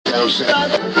You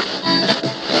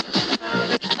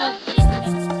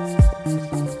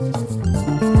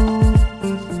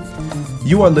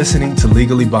are listening to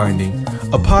Legally Binding,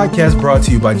 a podcast brought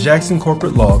to you by Jackson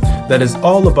Corporate Law that is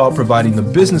all about providing the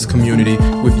business community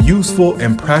with useful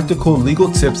and practical legal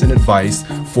tips and advice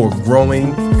for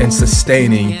growing and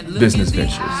sustaining business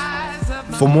ventures.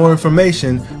 For more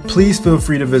information, please feel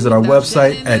free to visit our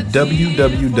website at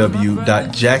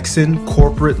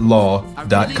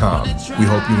www.jacksoncorporatelaw.com. We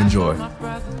hope you enjoy.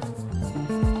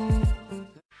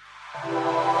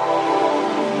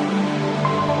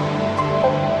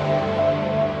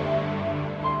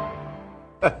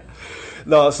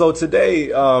 No, so today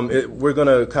we're going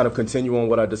to kind of continue on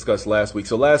what I discussed last week.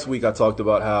 So last week I talked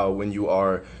about how when you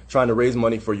are trying to raise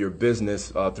money for your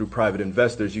business through private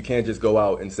investors, you can't just go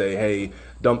out and say, hey,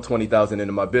 dump $20,000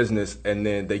 into my business, and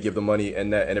then they give the money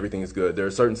and everything is good. There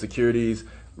are certain securities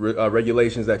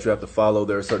regulations that you have to follow.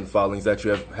 There are certain filings that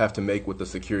you have to make with the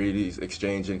Securities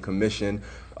Exchange and Commission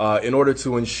in order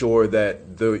to ensure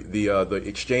that the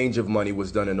exchange of money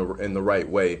was done in the right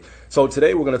way. So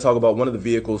today we're going to talk about one of the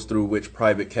vehicles through which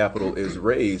private capital is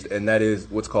raised, and that is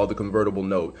what's called the convertible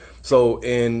note. So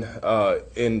in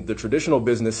the traditional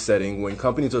business setting, when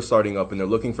companies are starting up and they're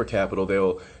looking for capital,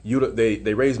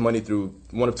 they raise money through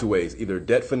one of two ways: either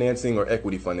debt financing or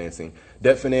equity financing.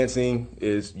 Debt financing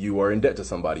is you are in debt to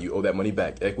somebody, you owe that money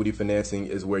back. Equity financing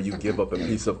is where you give up a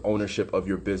piece of ownership of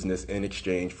your business in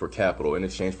exchange for capital, in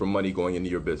exchange for money going into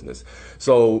your business.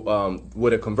 So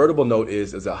what a convertible note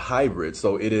is a hybrid.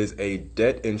 So it is a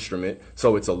debt instrument.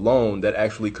 So it's a loan that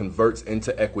actually converts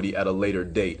into equity at a later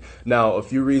date. Now, a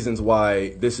few reasons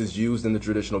why this is used in the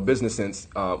traditional business sense,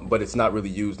 but it's not really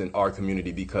used in our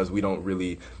community because we don't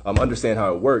really understand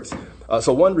how it works.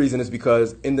 So one reason is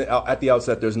because at the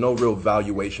outset, there's no real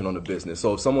valuation on the business.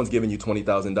 So if someone's giving you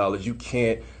 $20,000, you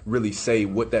can't really say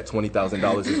what that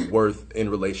 $20,000 is worth in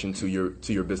relation to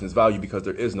your business value because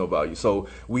there is no value. So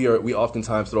we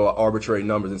oftentimes throw out arbitrary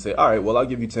numbers and say, all right, well, I'll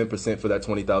give you 10% for that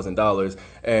 $20,000,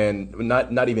 and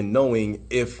not even knowing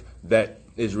if that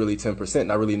is really 10%,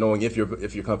 not really knowing if your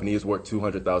company is worth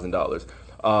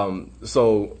 $200,000.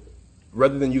 So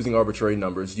rather than using arbitrary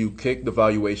numbers, you kick the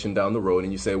valuation down the road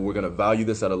and you say, we're going to value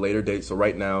this at a later date. So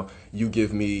right now you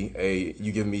give me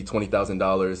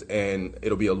 $20,000 and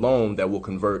it'll be a loan that will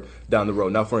convert down the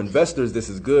road. Now for investors, this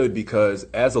is good because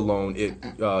as a loan, it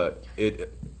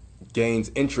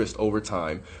gains interest over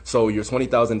time. So your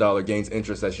 $20,000 gains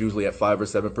interest that's usually at 5 or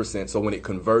 7%. So when it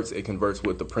converts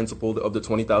with the principal of the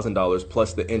 $20,000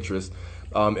 plus the interest.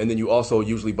 And then you also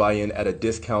usually buy in at a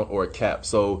discount or a cap.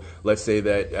 So let's say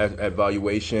that at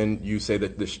valuation, you say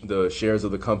that the shares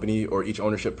of the company or each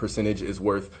ownership percentage is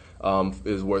worth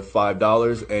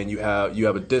 $5, and you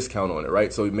have a discount on it,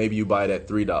 right? So maybe you buy it at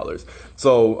 $3.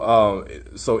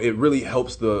 So it really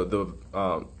helps the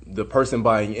person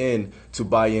buying in to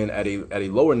buy in at a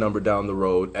lower number down the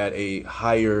road at a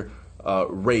higher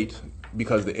rate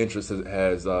because the interest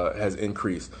has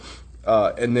increased,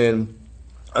 and then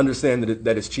understand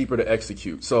that it's cheaper to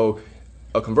execute. So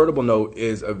a convertible note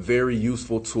is a very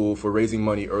useful tool for raising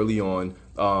money early on,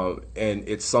 and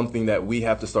it's something that we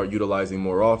have to start utilizing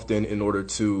more often in order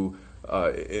to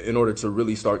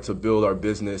really start to build our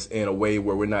business in a way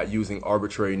where we're not using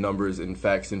arbitrary numbers and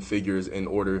facts and figures in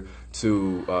order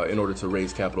to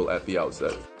raise capital at the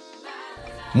outset.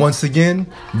 Once again,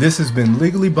 this has been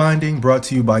Legally Binding, brought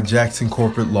to you by Jackson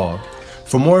Corporate Law.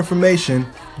 For more information,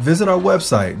 visit our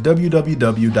website,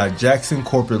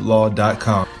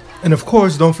 www.jacksoncorporatelaw.com. And of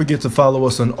course, don't forget to follow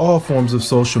us on all forms of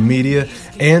social media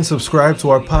and subscribe to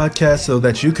our podcast so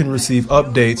that you can receive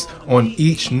updates on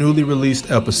each newly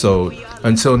released episode.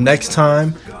 Until next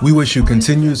time, we wish you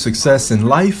continued success in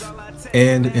life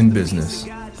and in business.